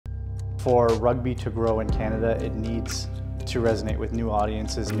For rugby to grow in Canada, it needs to resonate with new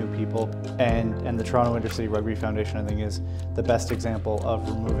audiences, new people, and the Toronto Inner-City Rugby Foundation, I think, is the best example of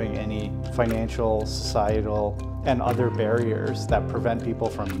removing any financial, societal, and other barriers that prevent people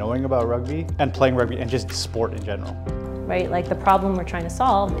from knowing about rugby and playing rugby and just sport in general. Right, like the problem we're trying to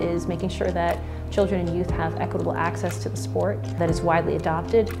solve is making sure that children and youth have equitable access to the sport that is widely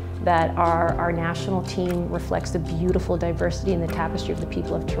adopted, that our national team reflects the beautiful diversity and the tapestry of the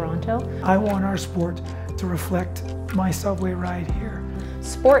people of Toronto. I want our sport to reflect my subway ride here.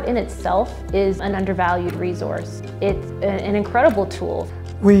 Sport in itself is an undervalued resource. It's an incredible tool.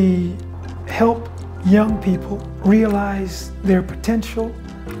 We help young people realize their potential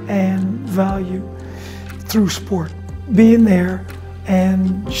and value through sport. Being there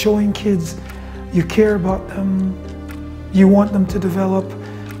and showing kids you care about them, you want them to develop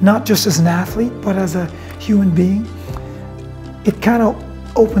not just as an athlete, but as a human being. It kind of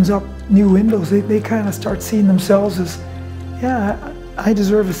opens up new windows. They kind of start seeing themselves as, yeah, I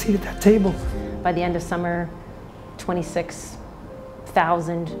deserve a seat at that table. By the end of summer,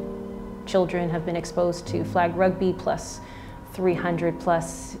 26,000 children have been exposed to flag rugby, plus 300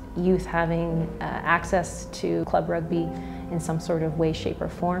 plus youth having access to club rugby in some sort of way, shape, or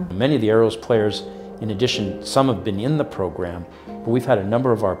form. Many of the Arrows players, in addition, some have been in the program, but we've had a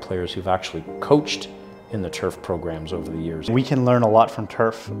number of our players who've actually coached in the TIRF programs over the years. We can learn a lot from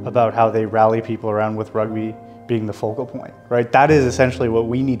TIRF about how they rally people around with rugby being the focal point, right? That is essentially what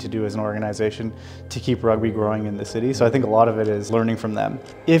we need to do as an organization to keep rugby growing in the city. So I think a lot of it is learning from them.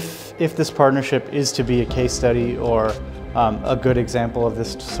 If this partnership is to be a case study or a good example of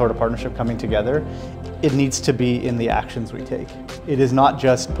this sort of partnership coming together, it needs to be in the actions we take. It is not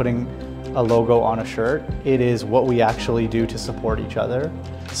just putting a logo on a shirt, it is what we actually do to support each other.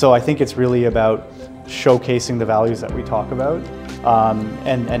 So I think it's really about showcasing the values that we talk about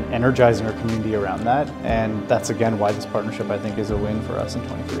and energizing our community around that. And that's again why this partnership, I think, is a win for us in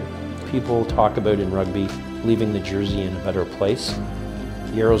 23. People talk about in rugby leaving the jersey in a better place.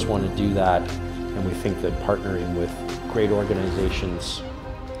 The Arrows want to do that, and we think that partnering with great organizations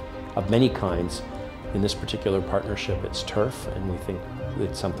of many kinds, in this particular partnership it's TIRF, and we think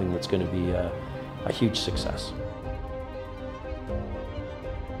it's something that's going to be a huge success.